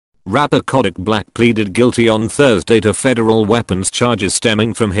Rapper Kodak Black pleaded guilty on Thursday to federal weapons charges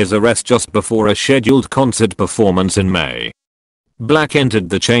stemming from his arrest just before a scheduled concert performance in May. Black entered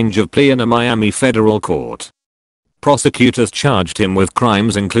the change of plea in a Miami federal court. Prosecutors charged him with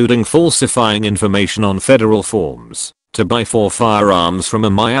crimes including falsifying information on federal forms, to buy 4 firearms from a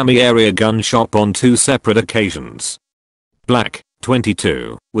Miami area gun shop on 2 separate occasions. Black,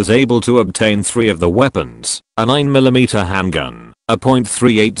 22, was able to obtain 3 of the weapons, a 9mm handgun, a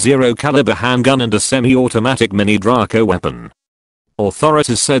 .380 caliber handgun and a semi-automatic Mini Draco weapon.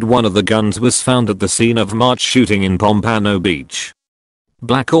 Authorities said one of the guns was found at the scene of March shooting in Pompano Beach.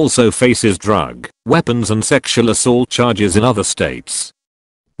 Black also faces drug, weapons and sexual assault charges in other states.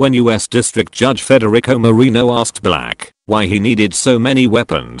 When U.S. District Judge Federico Moreno asked Black why he needed so many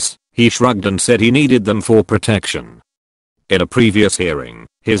weapons, he shrugged and said he needed them for protection. In a previous hearing,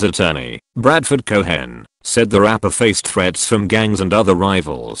 his attorney, Bradford Cohen, said the rapper faced threats from gangs and other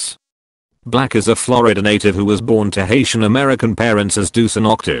rivals. Black is a Florida native who was born to Haitian American parents as Deuce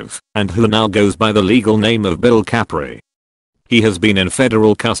Octave, and who now goes by the legal name of Bill Capri. He has been in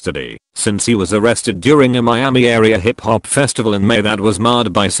federal custody since he was arrested during a Miami area hip-hop festival in May that was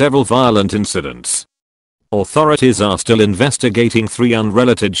marred by several violent incidents. Authorities are still investigating 3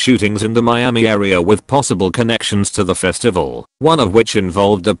 unrelated shootings in the Miami area with possible connections to the festival, one of which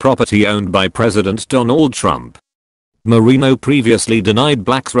involved a property owned by President Donald Trump. Moreno previously denied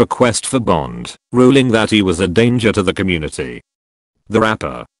Black's request for bond, ruling that he was a danger to the community. The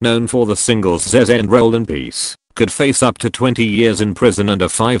rapper, known for the singles Zez and Roll in Peace, could face up to 20 years in prison and a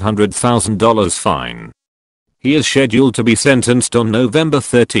 $500,000 fine. He is scheduled to be sentenced on November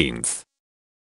 13th.